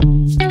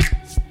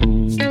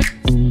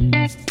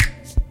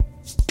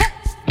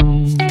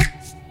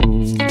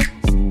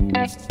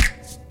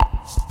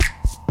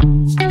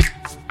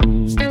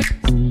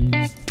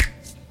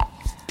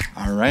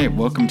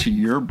welcome to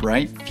Your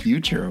Bright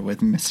Future with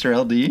Mr.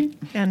 LD.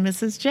 And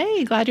Mrs.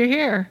 J. Glad you're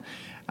here.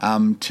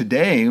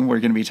 Today, we're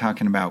going to be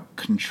talking about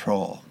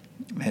control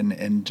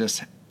and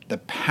just the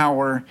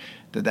power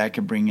that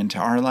could bring into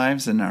our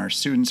lives and our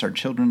students, our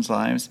children's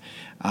lives.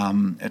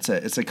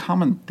 It's a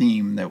common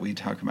theme that we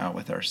talk about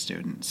with our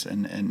students,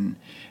 and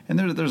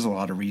there's a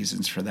lot of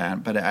reasons for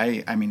that. But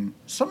I mean,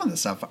 some of the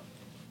stuff,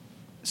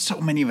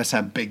 so many of us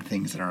have big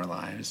things in our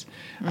lives.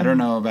 I don't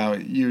know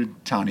about you,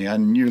 Tanya,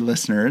 and your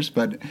listeners,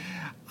 but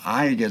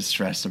I get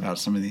stressed about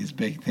some of these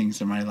big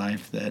things in my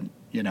life that,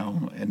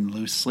 and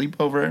lose sleep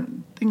over it,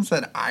 things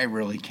that I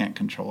really can't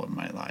control in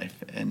my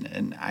life.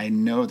 And I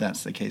know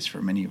that's the case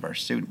for many of our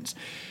students.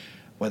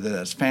 Whether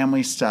that's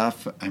family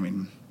stuff, I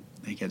mean,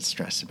 they get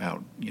stressed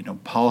about,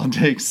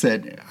 politics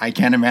that I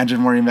can't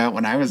imagine worrying about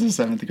when I was a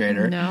seventh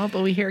grader. No,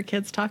 but we hear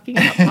kids talking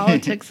about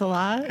politics a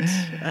lot.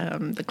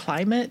 The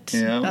climate,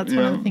 that's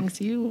one of the things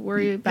you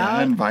worry about.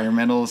 Yeah,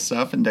 environmental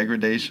stuff and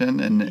degradation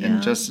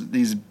and just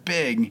these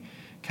big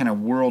kind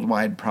of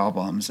worldwide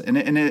problems.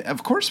 And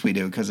of course we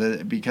do,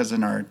 because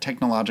in our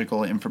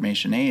technological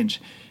information age,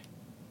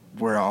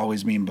 we're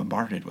always being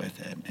bombarded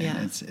with it. And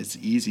it's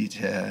easy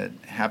to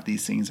have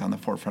these things on the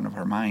forefront of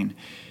our mind.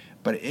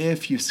 But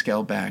if you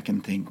scale back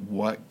and think,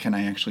 what can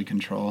I actually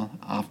control?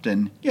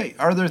 Often,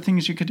 are there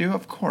things you could do?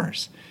 Of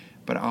course.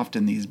 But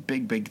often these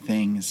big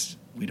things,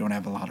 we don't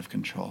have a lot of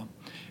control.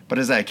 But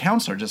as a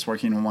counselor, just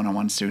working with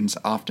one-on-one students,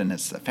 often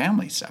it's the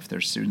family stuff.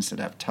 There's students that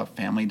have tough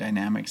family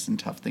dynamics and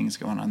tough things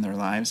going on in their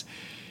lives.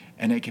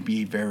 And it can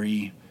be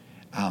very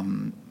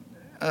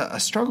a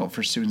struggle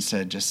for students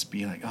to just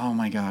be like, oh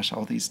my gosh,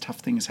 all these tough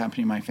things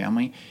happening in my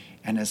family.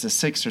 And as a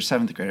 6th or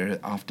 7th grader,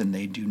 often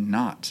they do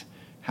not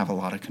have a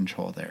lot of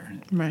control there.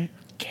 Right.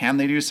 Can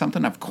they do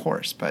something? Of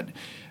course, but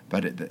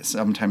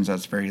sometimes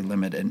that's very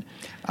limited.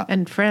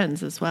 And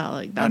friends as well.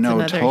 Like that's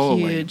another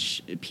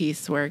huge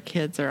piece where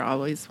kids are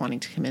always wanting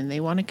to come in. They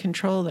want to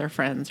control their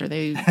friends, or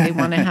they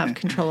want to have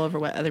control over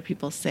what other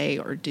people say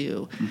or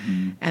do.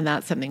 Mm-hmm. And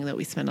that's something that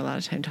we spend a lot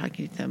of time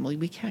talking to them.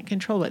 We can't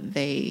control what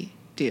they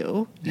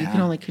do. You can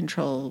only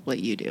control what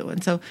you do.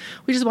 And so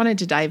we just wanted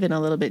to dive in a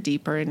little bit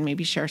deeper and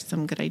maybe share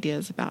some good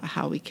ideas about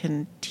how we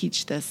can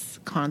teach this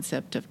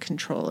concept of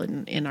control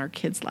in our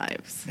kids'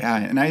 lives. Yeah,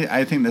 and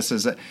I think this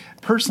is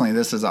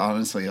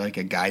honestly like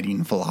a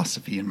guiding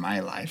philosophy in my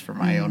life for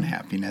my own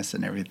happiness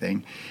and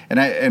everything.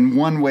 And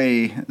one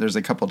way, there's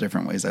a couple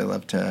different ways I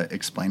love to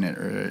explain it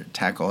or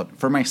tackle it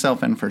for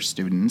myself and for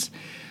students.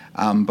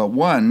 But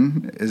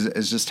one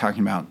is just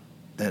talking about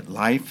that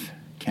life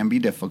can be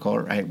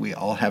difficult, right? We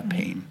all have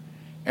pain.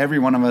 Every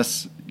one of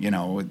us,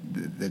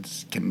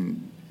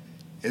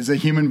 is a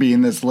human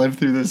being that's lived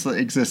through this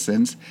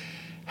existence,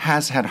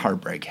 has had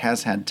heartbreak,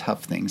 has had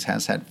tough things,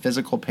 has had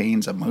physical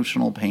pains,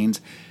 emotional pains.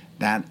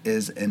 That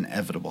is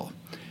inevitable.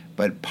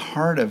 But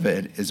part of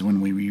it is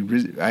when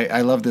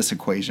I love this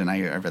equation.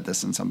 I read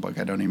this in some book.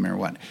 I don't even remember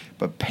what.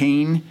 But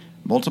pain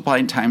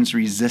multiplied times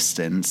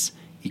resistance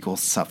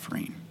equals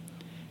suffering.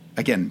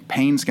 Again,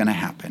 pain's going to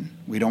happen.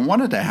 We don't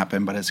want it to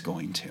happen, but it's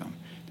going to.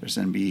 There's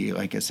going to be,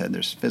 like I said,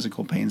 there's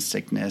physical pain,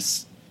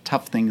 sickness,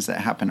 tough things that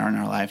happen in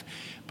our life.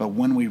 But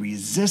when we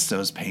resist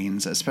those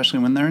pains, especially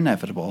when they're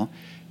inevitable,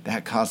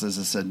 that causes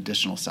us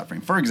additional suffering.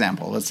 For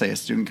example, let's say a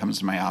student comes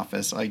to my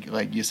office,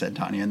 like you said,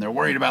 Tanya, and they're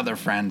worried about their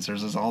friends.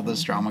 There's all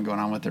this drama going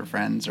on with their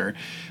friends, or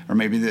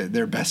maybe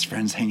their best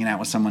friend's hanging out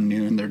with someone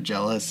new and they're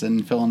jealous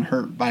and feeling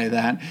hurt by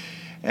that.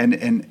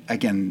 And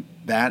again,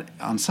 that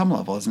on some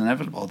level is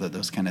inevitable that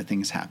those kind of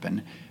things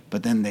happen.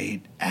 But then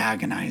they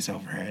agonize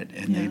over it,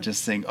 and they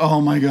just think,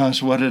 oh my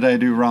gosh, what did I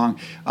do wrong?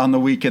 On the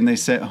weekend, they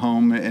sit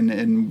home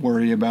and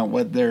worry about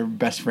what their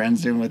best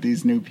friend's doing with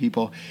these new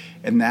people.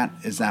 And that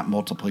is that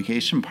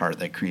multiplication part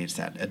that creates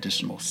that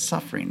additional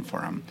suffering for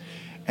them.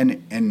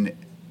 And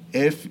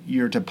if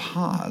you're to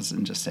pause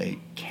and just say,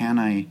 can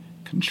I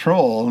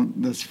control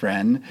this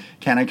friend?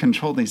 Can I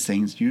control these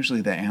things?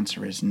 Usually the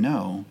answer is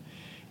no.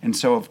 And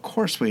so, of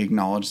course, we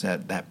acknowledge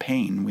that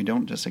pain. We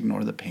don't just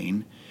ignore the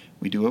pain.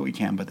 We do what we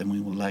can, but then we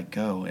will let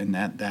go, and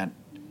that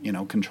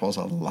controls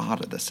a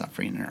lot of the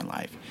suffering in our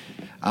life.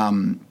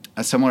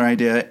 A similar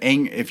idea,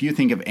 if you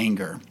think of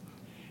anger,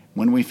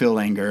 when we feel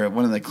anger,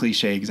 one of the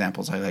cliche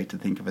examples I like to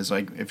think of is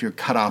like if you're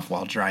cut off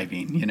while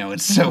driving.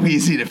 It's so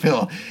easy to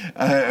feel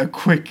a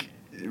quick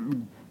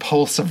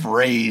pulse of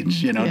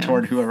rage,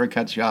 toward whoever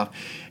cuts you off.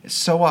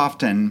 So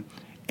often,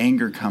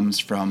 anger comes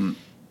from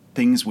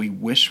things we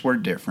wish were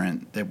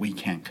different that we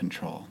can't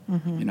control.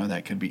 Mm-hmm.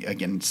 That could be,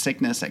 again,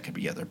 sickness. That could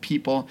be other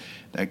people.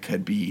 That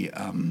could be,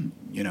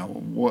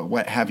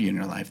 what have you in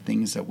your life,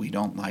 things that we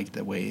don't like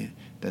the way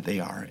that they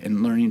are.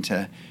 And learning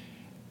to,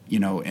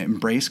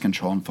 embrace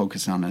control and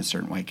focus on it a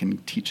certain way can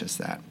teach us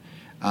that.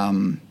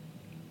 I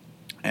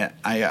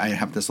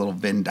have this little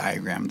Venn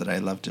diagram that I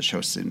love to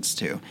show students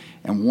too.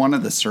 And one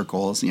of the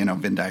circles,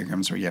 Venn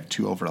diagrams where you have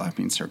two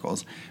overlapping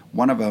circles,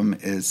 one of them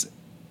is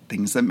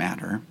things that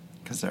matter.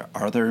 Because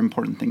are there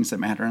important things that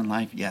matter in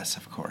life? Yes,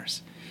 of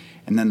course.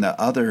 And then the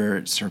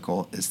other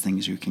circle is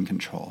things you can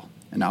control.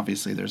 And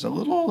obviously there's a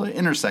little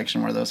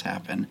intersection where those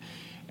happen.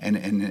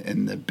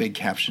 And the big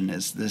caption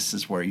is, this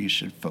is where you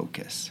should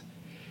focus.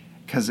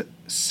 Because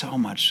so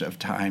much of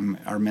time,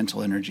 our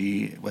mental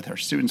energy with our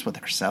students, with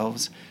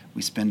ourselves,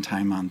 we spend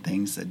time on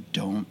things that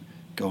don't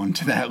go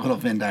into that little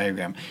Venn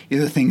diagram.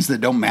 Either things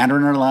that don't matter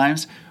in our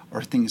lives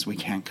or things we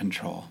can't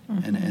control.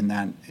 Mm-hmm. And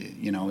that,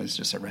 is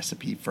just a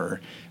recipe for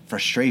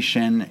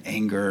frustration,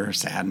 anger,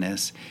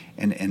 sadness.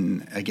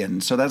 And again,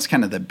 so that's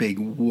kind of the big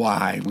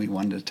why we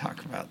wanted to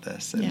talk about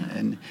this.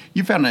 And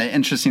you found an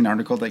interesting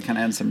article that kind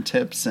of had some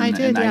tips and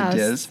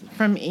ideas.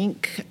 From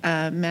Inc.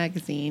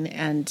 magazine,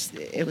 and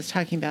it was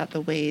talking about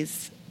the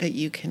ways that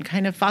you can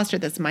kind of foster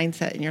this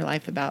mindset in your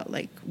life about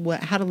like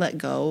how to let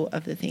go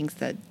of the things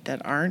that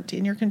aren't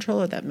in your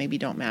control or that maybe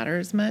don't matter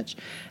as much,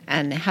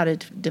 and how to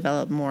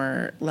develop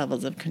more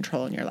levels of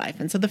control in your life.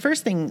 And so the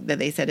first thing that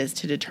they said is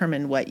to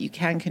determine what you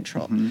can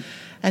control. Mm-hmm.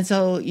 And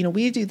so,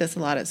 we do this a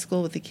lot at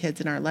school with the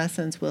kids in our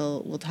lessons.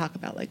 We'll talk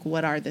about like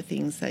what are the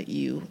things that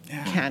you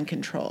can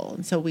control.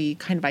 And so we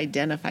kind of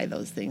identify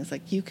those things.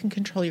 Like you can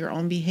control your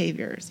own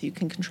behaviors. You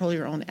can control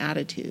your own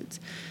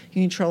attitudes. You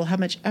can control how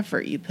much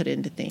effort you put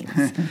into things.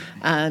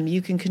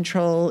 You can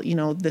control,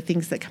 the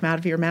things that come out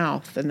of your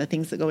mouth and the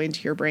things that go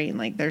into your brain.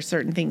 Like there's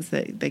certain things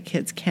that the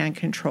kids can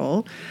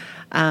control.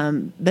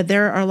 But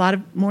there are a lot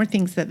of more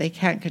things that they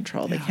can't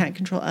control. They can't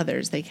control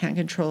others. They can't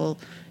control,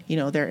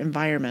 their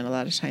environment. A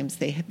lot of times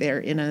they're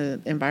in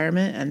an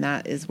environment and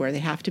that is where they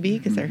have to be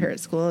because they're here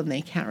at school and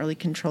they can't really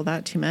control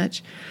that too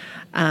much.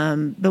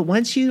 But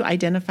once you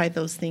identify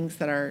those things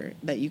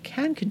that you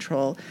can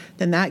control,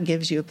 then that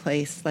gives you a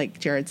place, like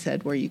Jared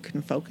said, where you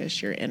can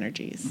focus your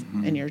energies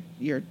and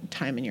your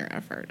time and your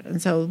effort.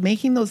 And so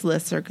making those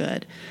lists are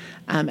good.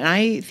 And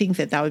I think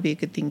that would be a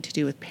good thing to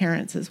do with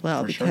parents as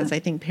well, because I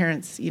think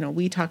parents,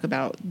 we talk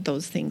about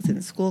those things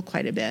in school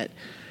quite a bit.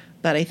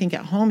 But I think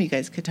at home you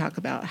guys could talk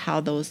about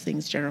how those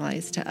things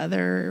generalize to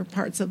other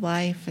parts of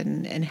life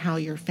and how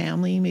your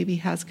family maybe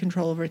has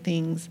control over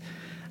things.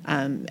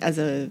 As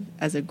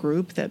a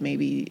group that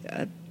maybe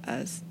a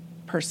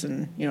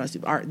person,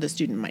 the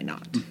student might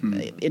not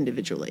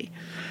individually.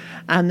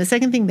 The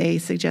second thing they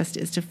suggest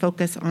is to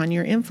focus on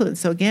your influence.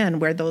 So again,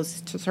 where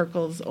those two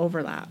circles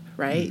overlap,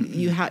 right?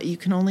 Mm-hmm.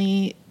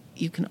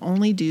 You can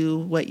only do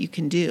what you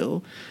can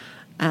do.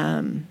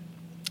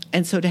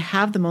 And so to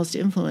have the most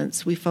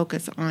influence, we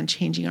focus on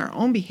changing our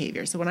own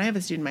behavior. So when I have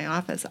a student in my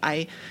office,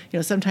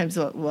 sometimes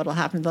what'll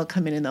happen, they'll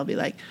come in and they'll be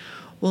like,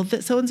 well,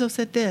 so-and-so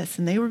said this,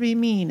 and they were being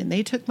mean, and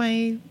they took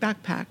my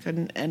backpack,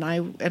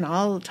 and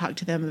I'll talk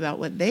to them about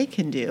what they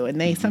can do.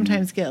 And they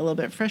sometimes get a little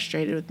bit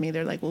frustrated with me.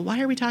 They're like, well,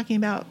 why are we talking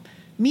about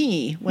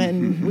me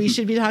when we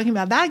should be talking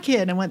about that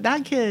kid and what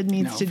that kid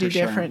needs to do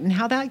different and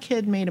how that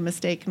kid made a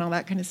mistake and all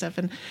that kind of stuff.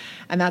 And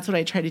that's what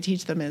I try to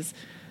teach them is,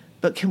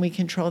 but can we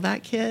control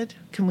that kid?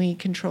 Can we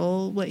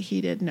control what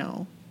he did?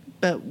 No.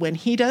 But when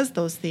he does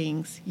those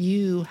things,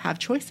 you have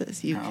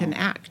choices. You can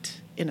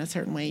act in a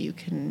certain way. You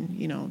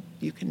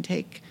can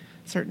take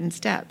certain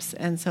steps.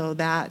 And so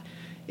that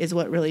is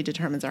what really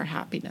determines our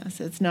happiness.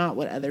 It's not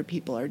what other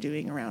people are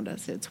doing around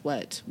us. It's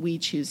what we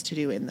choose to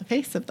do in the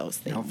face of those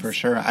things. No, for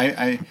sure.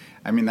 I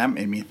mean, that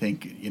made me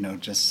think,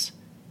 just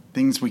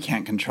things we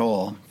can't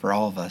control for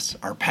all of us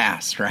are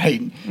past,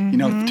 right?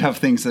 Mm-hmm. Tough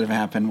things that have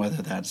happened,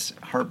 whether that's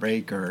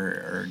heartbreak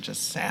or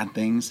just sad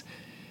things.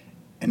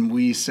 And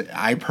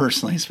I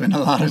personally spend a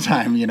lot of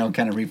time,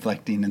 kind of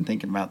reflecting and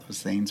thinking about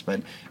those things.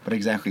 But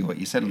exactly what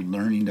you said,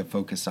 learning to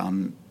focus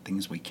on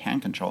things we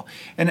can control.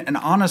 And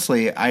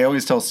honestly, I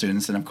always tell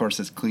students, and of course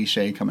it's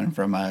cliche coming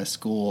from a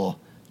school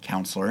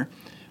counselor,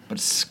 but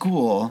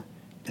school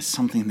is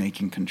something they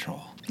can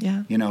control.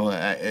 Yeah.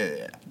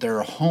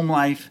 Their home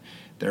life,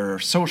 their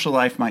social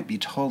life might be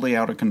totally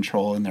out of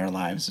control in their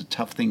lives,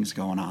 tough things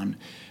going on.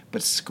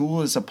 But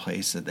school is a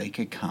place that they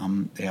could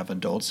come. They have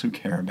adults who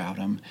care about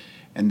them.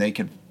 And they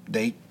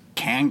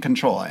can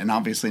control it. And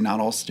obviously not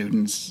all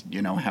students,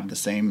 have the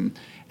same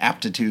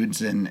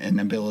aptitudes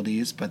and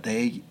abilities, but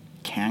they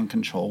can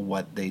control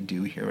what they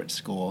do here at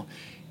school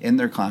in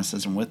their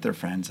classes and with their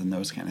friends and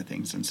those kind of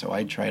things. And so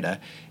I try to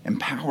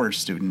empower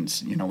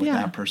students, with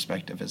that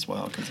perspective as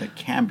well, because it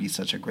can be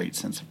such a great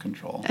sense of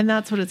control. And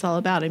that's what it's all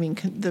about. I mean,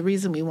 the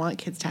reason we want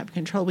kids to have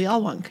control, we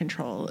all want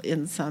control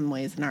in some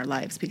ways in our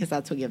lives because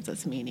that's what gives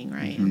us meaning,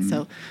 right? Mm-hmm. And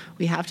so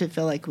we have to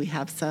feel like we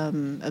have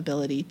some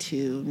ability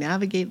to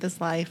navigate this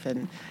life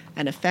and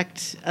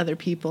affect other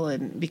people,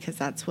 and because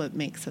that's what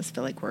makes us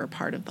feel like we're a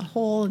part of the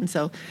whole. And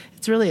so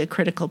it's really a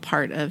critical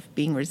part of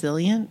being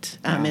resilient.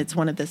 It's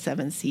one of the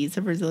 7 C's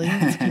of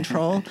resilience,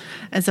 control.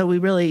 And so we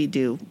really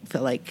do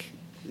feel like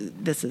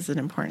this is an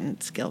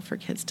important skill for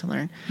kids to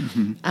learn.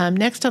 Mm-hmm.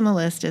 Next on the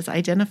list is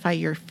identify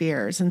your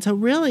fears. And so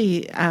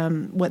really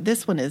what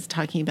this one is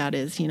talking about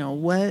is,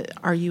 what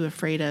are you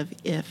afraid of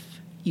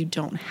if you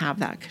don't have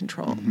that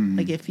control? Mm-hmm.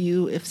 Like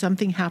if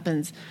something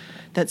happens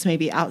that's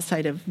maybe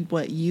outside of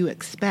what you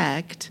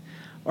expect,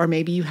 Or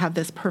maybe you have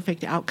this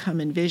perfect outcome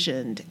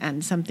envisioned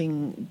and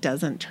something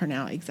doesn't turn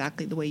out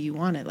exactly the way you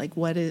want it. Like,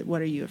 what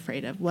are you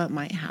afraid of? What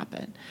might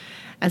happen?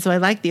 And so I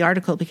like the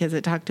article because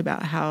it talked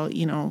about how,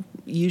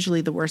 usually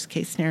the worst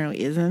case scenario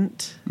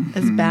isn't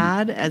as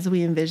bad as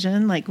we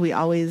envision. Like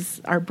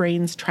our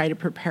brains try to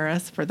prepare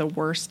us for the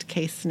worst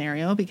case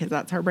scenario because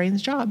that's our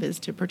brain's job, is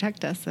to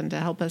protect us and to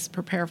help us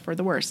prepare for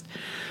the worst.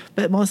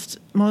 But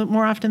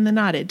more often than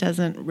not, it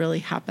doesn't really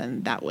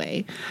happen that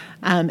way.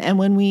 And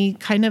when we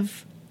kind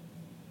of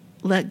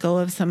let go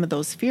of some of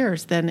those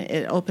fears, then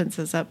it opens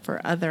us up for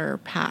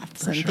other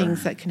paths and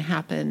things that can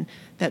happen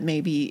that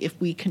maybe if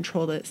we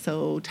controlled it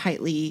so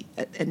tightly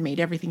and made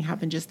everything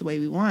happen just the way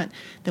we want,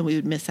 then we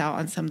would miss out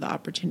on some of the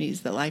opportunities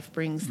that life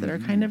brings that are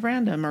kind of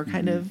random or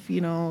kind of,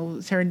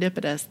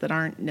 serendipitous, that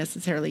aren't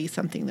necessarily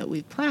something that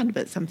we've planned,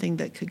 but something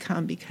that could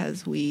come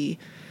because we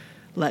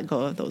let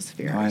go of those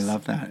fears. Oh, I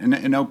love that.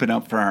 And open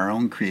up for our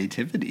own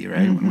creativity,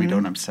 right? When we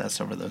don't obsess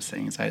over those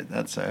things.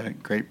 That's a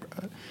great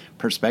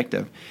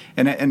perspective.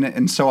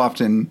 And so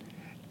often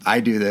I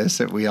do this,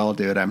 we all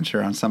do it, I'm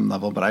sure, on some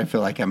level, but I feel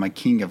like I'm a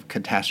king of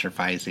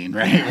catastrophizing,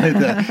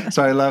 right?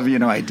 So I love,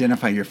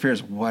 identify your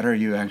fears. What are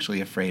you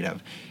actually afraid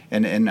of?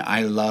 And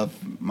I love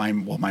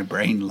my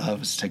brain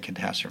loves to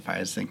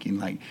catastrophize, thinking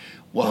like,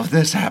 well, if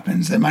this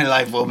happens, then my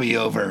life will be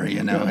over,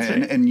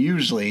 And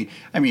usually,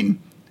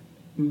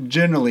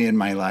 generally in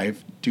my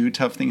life, do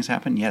tough things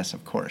happen? Yes,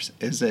 of course.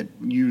 Is it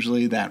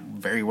usually that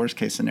very worst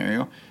case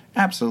scenario?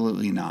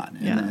 Absolutely not.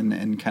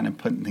 And kind of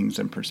putting things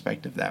in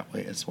perspective that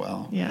way as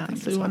well. Yeah,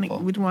 so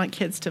we want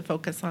kids to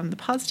focus on the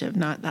positive,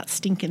 not that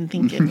stinking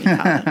thinking we call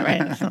it,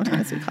 right?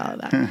 Sometimes we call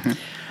it that.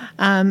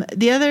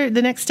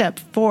 The next step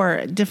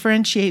 4,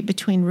 differentiate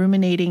between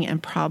ruminating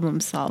and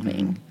problem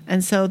solving.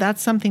 And so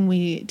that's something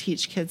we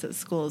teach kids at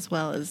school as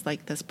well, as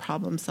like this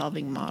problem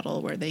solving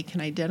model where they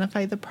can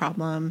identify the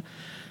problem,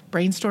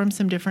 brainstorm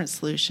some different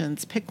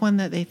solutions, pick one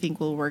that they think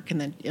will work,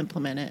 and then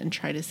implement it and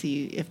try to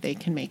see if they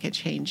can make a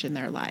change in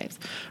their lives.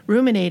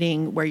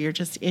 Ruminating, where you're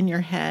just in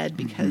your head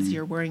because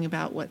you're worrying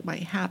about what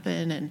might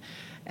happen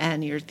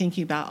and you're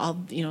thinking about all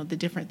the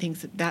different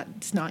things,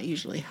 that's not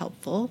usually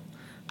helpful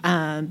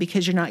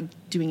because you're not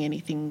doing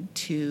anything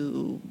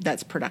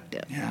that's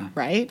productive,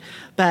 right?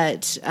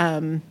 But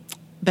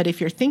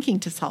if you're thinking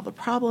to solve a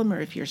problem, or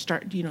if you're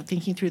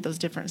thinking through those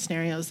different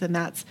scenarios, then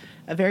that's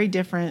a very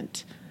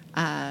different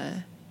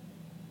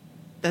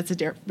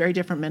very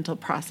different mental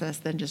process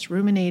than just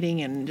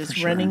ruminating and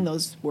just running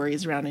those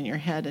worries around in your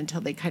head until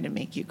they kind of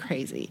make you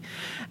crazy.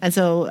 And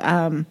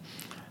so,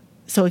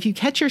 so if you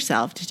catch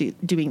yourself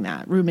doing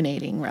that,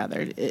 ruminating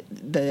rather,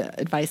 the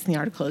advice in the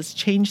article is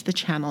change the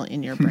channel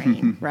in your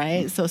brain,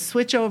 right? So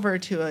switch over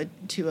to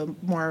a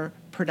more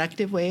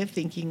productive way of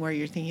thinking, where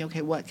you're thinking,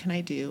 okay, what can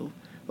I do?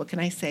 What can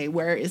I say?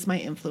 Where is my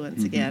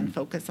influence again?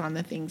 Focus on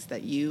the things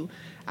that you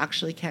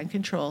actually can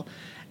control,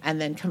 and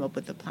then come up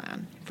with a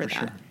plan for that.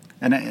 Sure.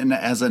 And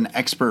as an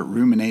expert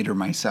ruminator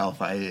myself,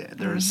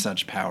 there is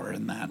such power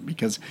in that,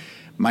 because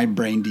my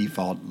brain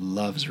default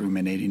loves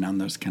ruminating on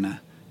those kind of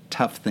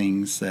tough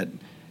things that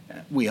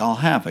we all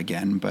have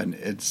again. But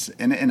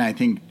and I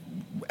think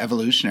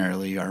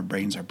evolutionarily our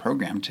brains are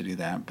programmed to do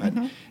that, but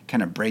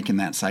kind of breaking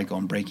that cycle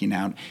and breaking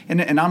out.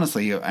 And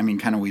honestly,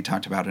 kind of we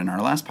talked about in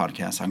our last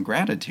podcast on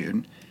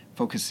gratitude,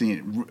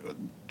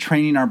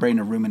 training our brain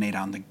to ruminate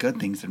on the good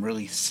things and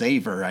really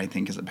savor, I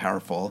think, is a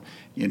powerful,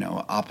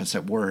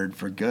 opposite word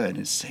for good,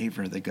 is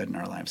savor the good in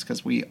our lives,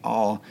 because we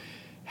all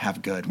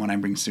have good. When I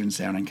bring students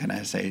down and kind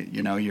of say,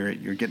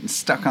 you're getting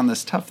stuck on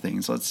this tough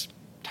things, let's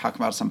talk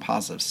about some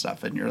positive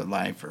stuff in your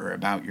life or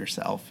about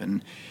yourself.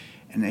 And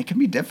it can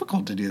be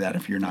difficult to do that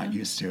if you're not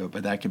used to it,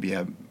 but that could be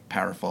a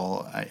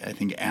powerful, I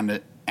think,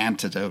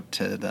 antidote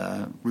to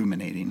the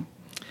ruminating.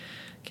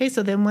 Okay,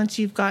 so then once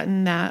you've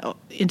gotten that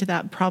into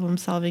that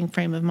problem-solving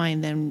frame of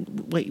mind, then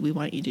what we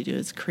want you to do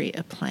is create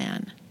a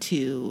plan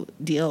to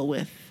deal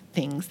with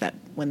things that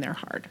when they're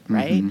hard,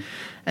 right?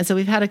 And so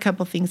we've had a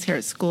couple things here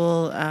at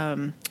school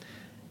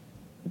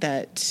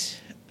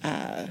that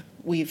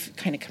we've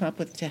kind of come up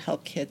with to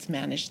help kids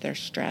manage their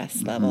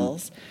stress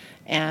levels.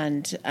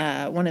 And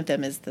one of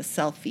them is the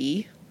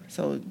selfie.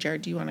 So,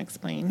 Jared, do you want to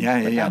explain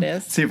what that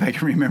is? See if I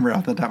can remember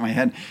off the top of my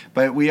head.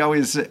 But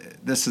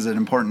this is an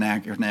important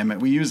acronym.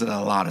 We use it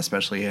a lot,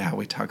 especially how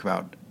we talk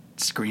about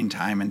screen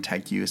time and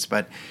tech use.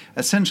 But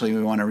essentially,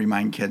 we want to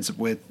remind kids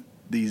with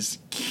these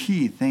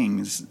key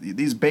things,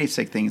 these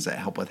basic things that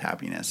help with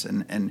happiness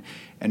and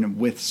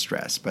with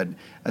stress. But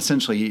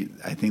essentially,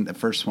 I think the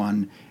first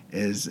one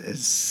is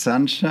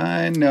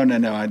sunshine. No.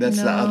 That's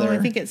the other. I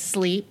think it's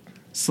sleep.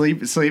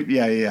 Sleep.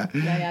 Yeah.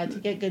 Yeah, to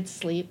get good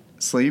sleep.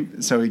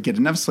 Sleep. So we get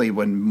enough sleep.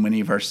 When many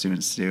of our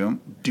students do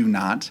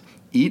not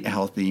eat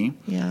healthy.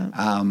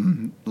 Yeah.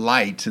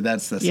 Light.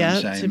 That's the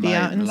sunshine. Yeah, to be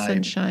out in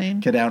sunshine.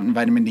 Get out in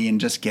vitamin D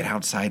and just get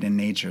outside in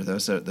nature.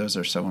 Those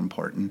are so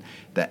important.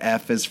 The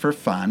F is for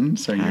fun.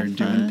 So you're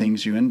doing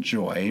things you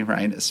enjoy,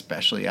 right?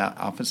 Especially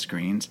off of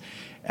screens.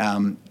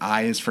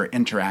 I is for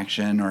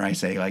interaction, or I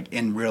say like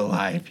in real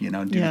life, do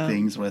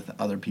things with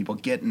other people,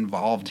 get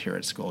involved here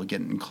at school,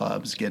 get in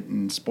clubs, get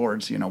in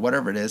sports,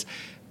 whatever it is,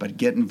 but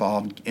get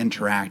involved,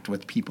 interact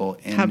with people.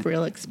 Have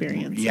real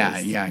experiences.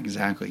 Yeah,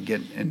 exactly.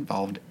 Get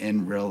involved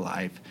in real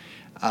life.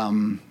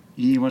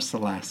 What's the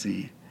last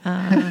C?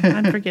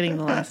 I'm forgetting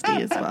the last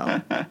D as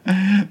well.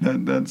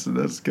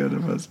 That's good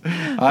of us.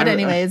 But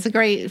anyway, it's a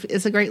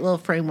great little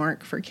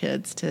framework for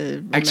kids to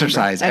remember.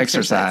 Exercise.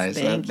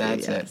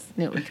 That's it.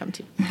 Knew it would come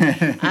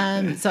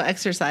to. So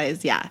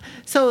exercise, yeah.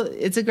 So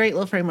it's a great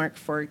little framework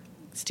for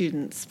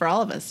students, for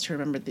all of us, to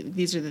remember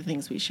these are the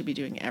things we should be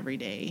doing every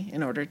day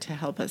in order to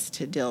help us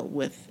to deal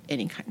with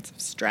any kinds of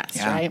stress,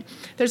 right?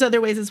 There's other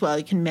ways as well.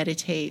 You can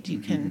meditate. You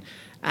can,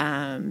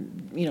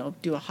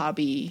 do a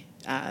hobby.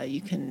 You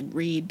can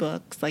read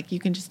books. Like, you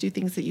can just do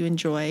things that you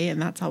enjoy,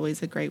 and that's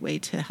always a great way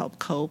to help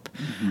cope.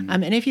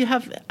 And if you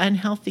have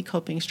unhealthy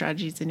coping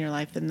strategies in your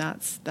life, then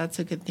that's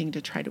a good thing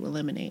to try to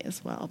eliminate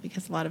as well,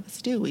 because a lot of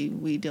us do.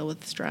 We deal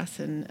with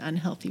stress in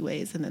unhealthy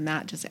ways, and then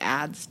that just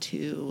adds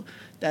to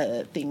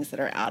the things that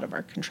are out of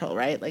our control,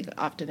 right? Like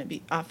often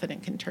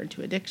it can turn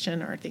to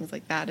addiction or things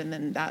like that, and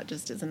then that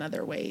just is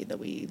another way that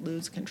we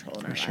lose control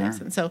in our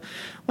lives. And so,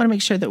 want to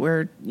make sure that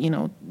we're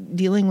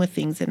dealing with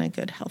things in a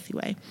good, healthy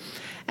way.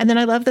 And then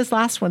I love this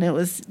last one. It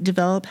was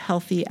develop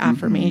healthy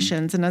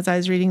affirmations. And as I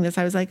was reading this,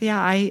 I was like, yeah,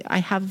 I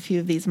have a few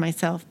of these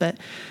myself. But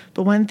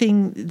one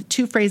thing,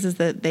 two phrases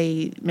that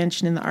they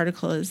mentioned in the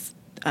article is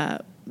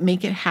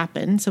make it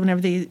happen. So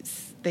whenever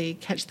they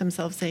catch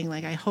themselves saying,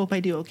 like, I hope I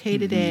do okay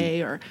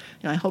today, or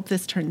I hope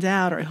this turns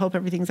out, or I hope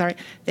everything's all right,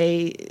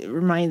 they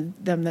remind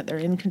them that they're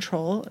in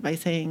control by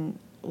saying,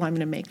 well, I'm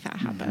going to make that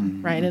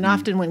happen, right? And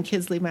often when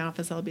kids leave my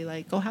office, I'll be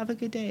like, go have a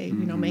good day,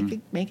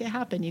 make it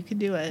happen, you can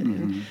do it,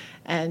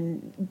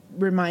 and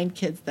remind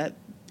kids that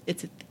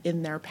it's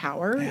in their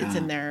power, it's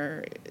in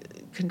their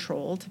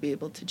control to be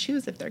able to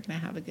choose if they're going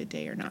to have a good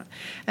day or not.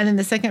 And then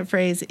the second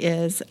phrase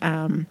is,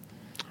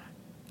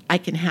 I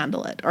can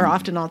handle it. Or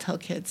often I'll tell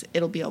kids,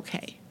 it'll be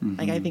okay.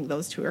 Like, I think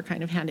those two are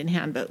kind of hand in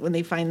hand, but when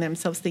they find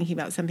themselves thinking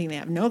about something they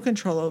have no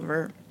control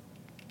over,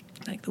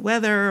 like the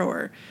weather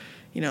or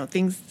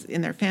things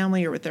in their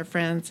family or with their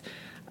friends,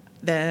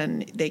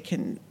 then they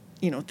can,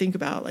 think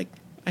about, like,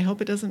 I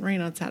hope it doesn't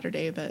rain on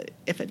Saturday, but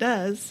if it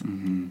does,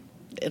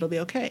 it'll be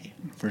okay.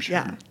 For sure.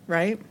 Yeah,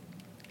 right?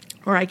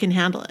 Or I can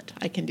handle it.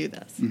 I can do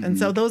this. And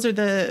so those are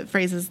the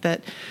phrases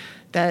that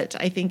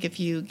I think if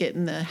you get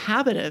in the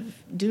habit of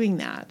doing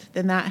that,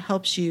 then that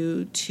helps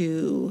you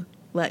to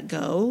let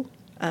go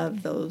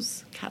of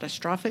those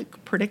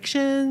catastrophic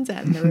predictions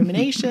and the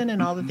rumination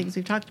and all the things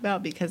we've talked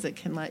about, because it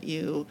can let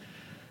you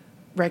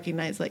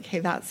recognize, like, hey,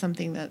 that's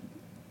something that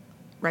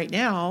right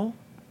now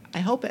I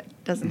hope it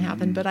doesn't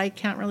happen, but I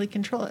can't really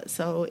control it.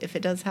 So if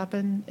it does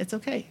happen, it's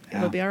okay.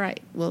 It'll be all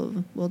right.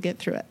 We'll get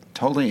through it.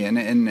 Totally.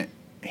 And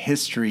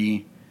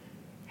history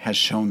has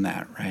shown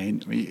that,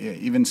 right?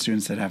 Even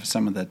students that have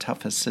some of the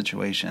toughest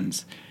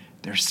situations,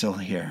 they're still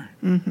here.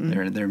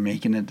 They're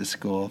making it to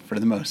school for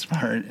the most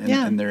part,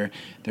 and they're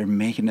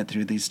making it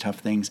through these tough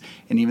things.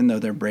 And even though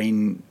their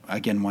brain,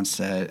 again, wants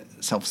to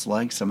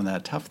self-select some of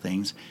that tough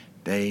things,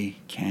 they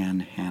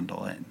can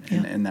handle it,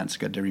 and that's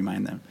good to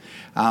remind them.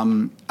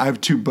 I have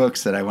two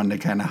books that I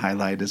wanted to kind of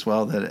highlight as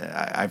well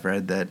that I've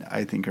read that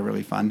I think are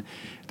really fun.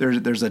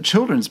 There's a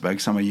children's book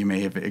some of you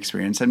may have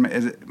experienced,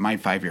 and my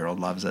 5-year-old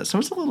loves it. So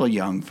it's a little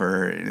young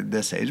for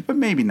this age, but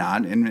maybe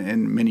not.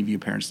 And many of you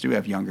parents do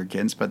have younger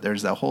kids, but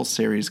there's a whole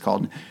series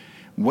called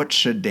What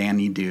Should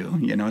Danny Do?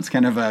 It's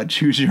kind of a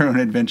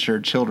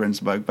choose-your-own-adventure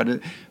children's book,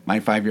 but my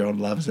 5-year-old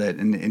loves it,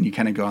 and you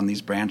kind of go on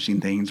these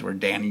branching things where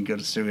Danny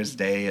goes through his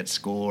day at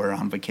school or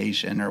on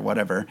vacation or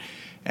whatever,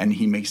 and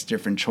he makes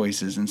different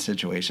choices in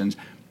situations.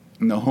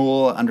 And the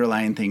whole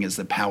underlying thing is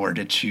the power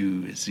to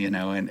choose,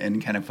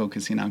 and kind of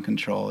focusing on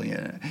control.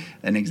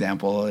 An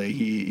example,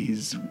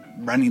 he's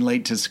running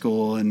late to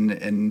school,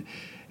 and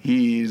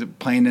he's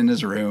playing in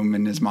his room,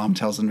 and his mom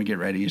tells him to get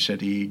ready.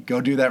 Should he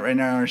go do that right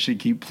now, or should he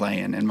keep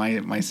playing? And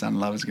my son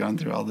loves going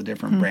through all the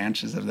different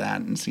branches of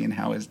that and seeing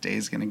how his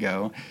day's going to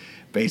go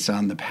based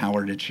on the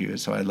power to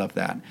choose. So I love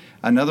that.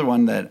 Another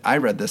one that I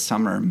read this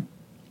summer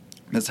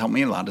that's helped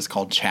me a lot is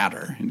called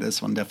Chatter.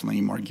 This one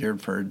definitely more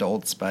geared for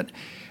adults, but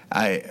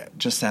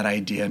just that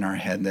idea in our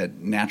head that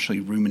naturally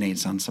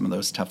ruminates on some of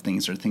those tough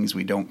things or things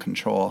we don't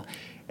control,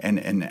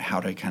 and how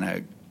to kind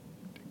of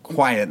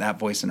quiet that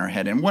voice in our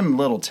head. And one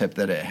little tip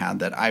that it had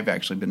that I've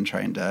actually been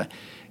trying to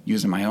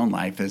use in my own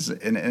life is,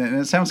 and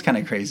it sounds kind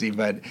of crazy,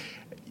 but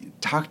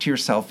talk to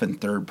yourself in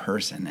third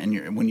person.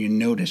 And when you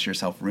notice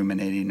yourself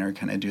ruminating or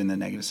kind of doing the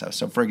negative stuff.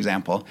 So, for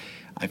example,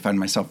 I find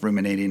myself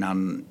ruminating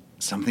on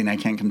something I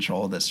can't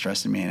control that's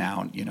stressing me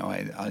out.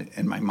 I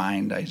in my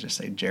mind, I just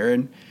say,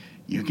 Jared,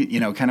 you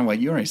can, kind of what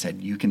you already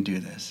said, you can do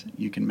this.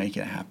 You can make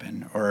it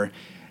happen, or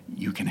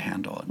you can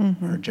handle it.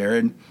 Or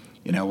Jared,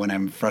 when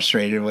I'm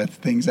frustrated with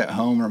things at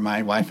home, or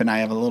my wife and I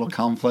have a little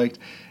conflict,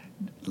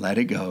 let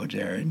it go,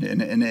 Jared.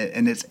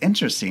 And it's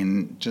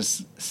interesting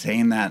just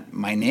saying that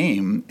my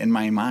name in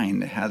my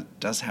mind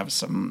does have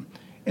some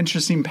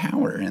interesting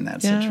power in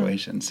that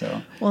situation.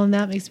 So, well, and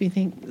that makes me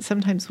think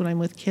sometimes when I'm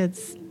with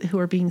kids who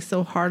are being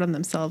so hard on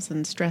themselves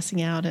and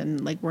stressing out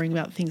and like worrying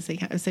about things they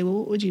can't, I say, well,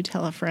 what would you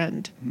tell a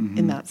friend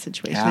in that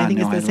situation? I think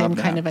it's the same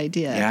kind of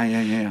idea.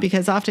 Yeah.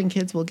 Because often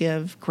kids will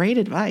give great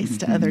advice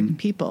to other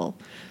people,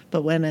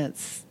 but when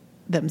it's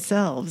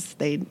themselves,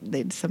 they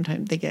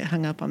sometimes they get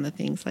hung up on the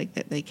things like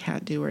that they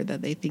can't do or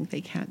that they think they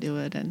can't do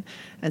it, and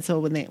so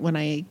when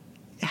I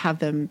have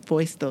them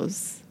voice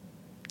those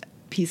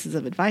pieces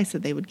of advice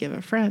that they would give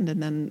a friend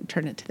and then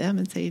turn it to them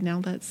and say, now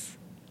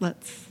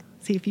let's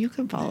see if you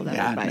can follow that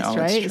advice,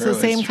 right? It's the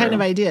same kind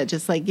of idea.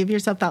 Just like give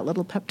yourself that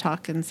little pep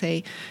talk and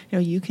say,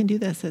 you can do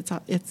this. It's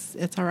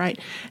all right.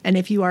 And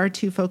if you are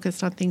too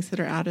focused on things that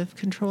are out of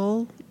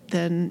control,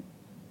 then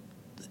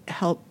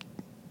help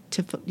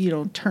to,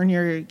 turn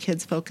your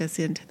kids' focus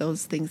into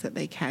those things that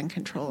they can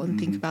control and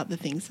think about the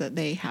things that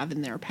they have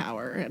in their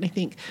power. And I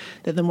think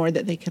that the more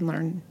that they can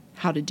learn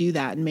how to do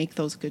that and make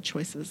those good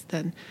choices,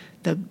 then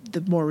the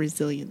more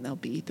resilient they'll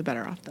be, the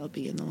better off they'll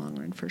be in the long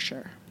run, for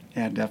sure.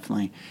 Yeah,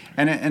 definitely.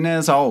 And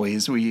as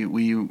always, we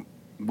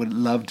would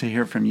love to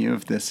hear from you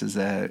if this is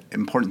an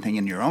important thing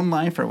in your own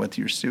life or with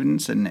your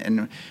students.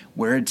 And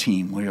we're a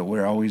team.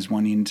 We're always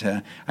wanting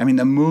to,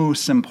 the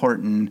most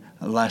important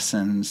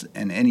lessons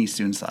in any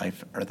student's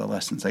life are the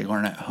lessons they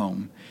learn at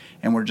home.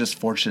 And we're just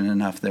fortunate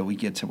enough that we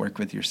get to work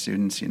with your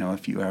students, a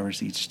few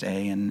hours each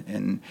day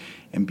and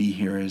be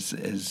here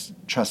as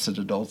trusted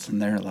adults in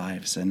their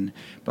lives.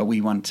 But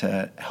we want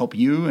to help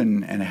you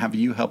and have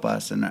you help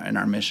us in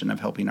our mission of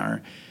helping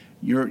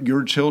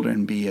your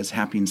children be as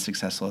happy and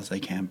successful as they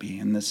can be.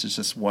 And this is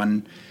just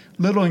one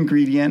little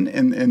ingredient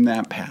in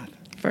that path.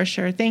 For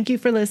sure. Thank you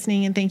for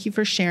listening, and thank you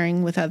for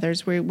sharing with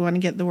others. We want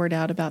to get the word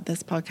out about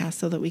this podcast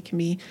so that we can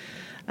be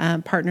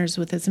partners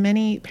with as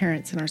many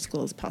parents in our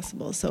school as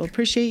possible. So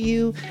appreciate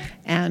you,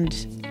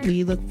 and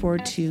we look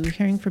forward to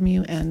hearing from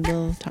you, and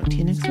we'll talk to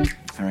you next week.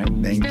 All right.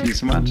 Thank you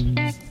so much.